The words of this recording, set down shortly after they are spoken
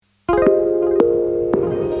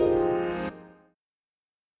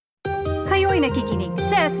nakikinig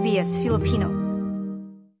sa SBS Filipino.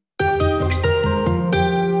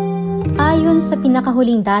 Ayon sa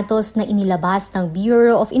pinakahuling datos na inilabas ng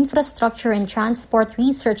Bureau of Infrastructure and Transport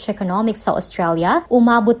Research Economics sa Australia,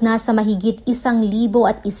 umabot na sa mahigit 1,100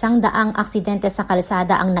 aksidente sa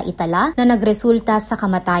kalsada ang naitala na nagresulta sa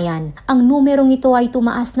kamatayan. Ang numerong ito ay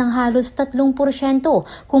tumaas ng halos 3%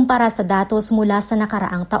 kumpara sa datos mula sa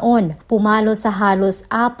nakaraang taon. Pumalo sa halos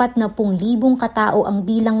 40,000 katao ang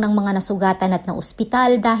bilang ng mga nasugatan at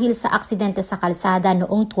naospital dahil sa aksidente sa kalsada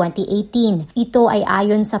noong 2018. Ito ay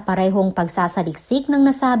ayon sa parehong pagsasaliksik ng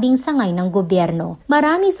nasabing sangay ng gobyerno.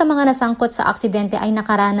 Marami sa mga nasangkot sa aksidente ay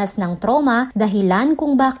nakaranas ng trauma dahilan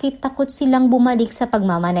kung bakit takot silang bumalik sa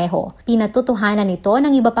pagmamaneho. Pinatutuhanan ito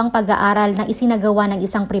ng iba pang pag-aaral na isinagawa ng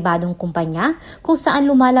isang pribadong kumpanya kung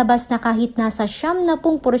saan lumalabas na kahit nasa 70%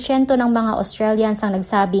 ng mga Australians ang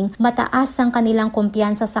nagsabing mataas ang kanilang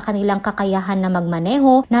kumpiyansa sa kanilang kakayahan na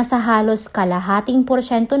magmaneho, nasa halos kalahating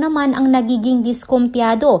porsyento naman ang nagiging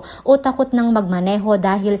diskumpiyado o takot ng magmaneho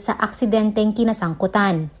dahil sa aksidenteng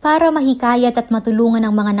kinasangkutan. Para mahikayat at matulungan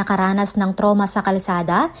ang mga nakaranas ng trauma sa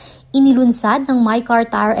kalsada, inilunsad ng MyCar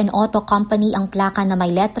Tire and Auto Company ang plaka na may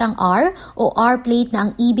letrang R o R-plate na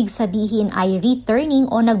ang ibig sabihin ay returning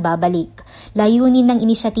o nagbabalik. Layunin ng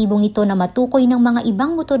inisyatibong ito na matukoy ng mga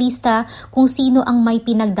ibang motorista kung sino ang may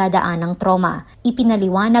pinagdadaan ng trauma.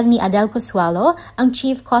 Ipinaliwanag ni Adele Cosuelo, ang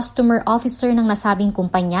Chief Customer Officer ng nasabing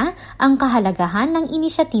kumpanya, ang kahalagahan ng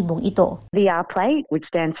inisyatibong ito. The R-plate, which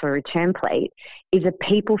stands for Return Plate, is a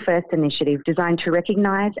people-first initiative designed to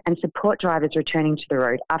recognise and support drivers returning to the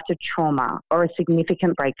road after trauma or a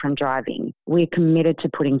significant break from driving. We are committed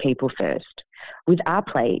to putting people first. With our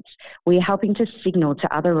plates, we are helping to signal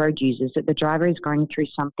to other road users that the driver is going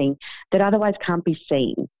through something that otherwise can't be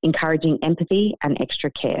seen, encouraging empathy and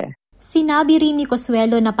extra care. Sinabi rin ni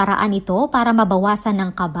Cosuelo na paraan ito para mabawasan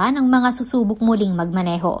ng kaba ng mga susubok muling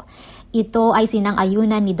magmaneho. Ito ay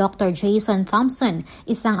sinang-ayunan ni Dr. Jason Thompson,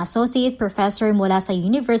 isang associate professor mula sa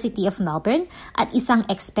University of Melbourne at isang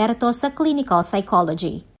eksperto sa clinical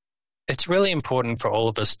psychology. It's really important for all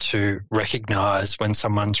of us to recognise when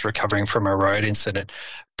someone's recovering from a road incident,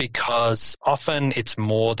 because often it's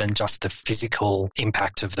more than just the physical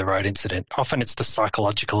impact of the road incident. Often it's the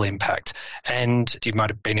psychological impact. And you might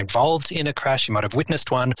have been involved in a crash, you might have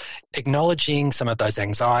witnessed one. Acknowledging some of those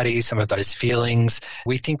anxieties, some of those feelings,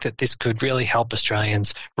 we think that this could really help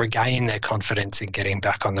Australians regain their confidence in getting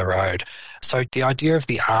back on the road. So the idea of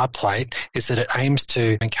the R-plate is that it aims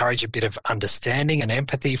to encourage a bit of understanding and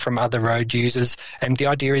empathy from other road users. And the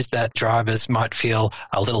idea is that drivers might feel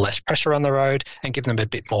a little less pressure on the road and give them a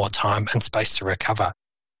bit more time and space to recover.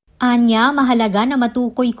 Anya, mahalaga na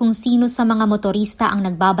matukoy kung sino sa mga motorista ang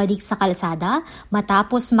nagbabalik sa kalsada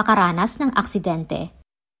matapos makaranas ng aksidente.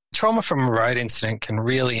 Trauma from a road incident can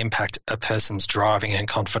really impact a person's driving and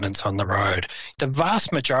confidence on the road. The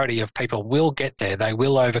vast majority of people will get there, they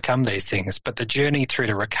will overcome these things, but the journey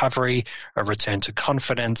through to recovery, a return to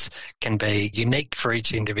confidence, can be unique for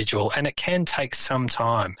each individual, and it can take some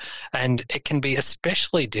time. And it can be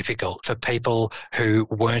especially difficult for people who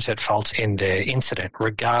weren't at fault in their incident,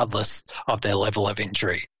 regardless of their level of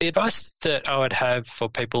injury. The advice that I would have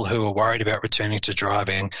for people who are worried about returning to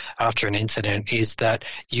driving after an incident is that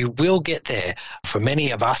you will get there. For many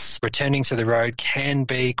of us, returning to the road can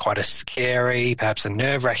be quite a scary, perhaps a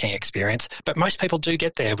nerve-wracking experience, but most people do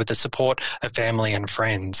get there with the support of family and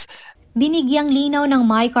friends. Binigyang linaw ng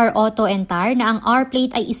MyCar Auto and Tire na ang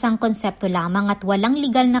R-plate ay isang konsepto lamang at walang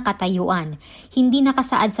legal na katayuan. Hindi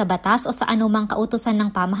nakasaad sa batas o sa anumang kautusan ng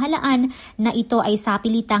pamahalaan na ito ay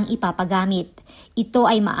sapilitang ipapagamit. Ito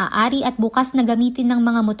ay maaari at bukas na gamitin ng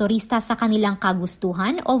mga motorista sa kanilang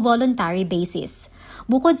kagustuhan o voluntary basis.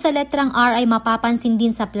 Bukod sa letrang R ay mapapansin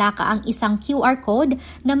din sa plaka ang isang QR code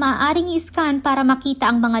na maaaring i-scan para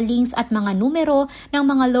makita ang mga links at mga numero ng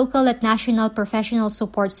mga local at national professional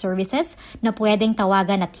support services na pwedeng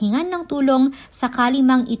tawagan at hingan ng tulong sakali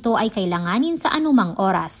mang ito ay kailanganin sa anumang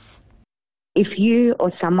oras. If you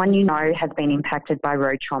or someone you know has been impacted by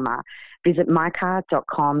road trauma, visit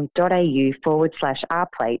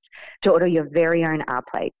mycar.com.au/rplates to order your very own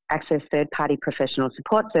R-plate, access third-party professional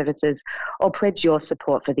support services, or pledge your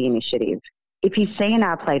support for the initiative. If you see an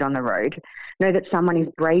R-plate on the road, know that someone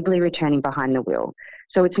is bravely returning behind the wheel,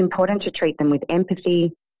 so it's important to treat them with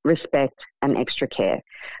empathy, respect, and extra care.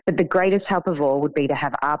 But the greatest help of all would be to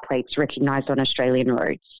have R-plates recognised on Australian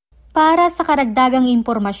roads. Para sa karagdagang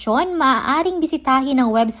impormasyon, maaaring bisitahin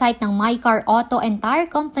ang website ng MyCar Auto and Tire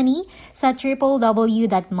Company sa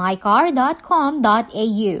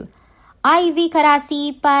www.mycar.com.au. Ivy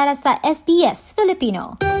Karasi para sa SBS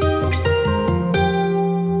Filipino.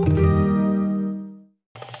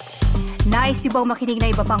 Nice yung bang makinig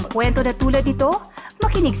na iba pang kwento na tulad ito?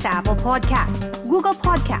 Makinig sa Apple Podcast, Google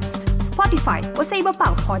Podcast, Spotify o sa iba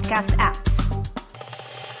pang podcast apps.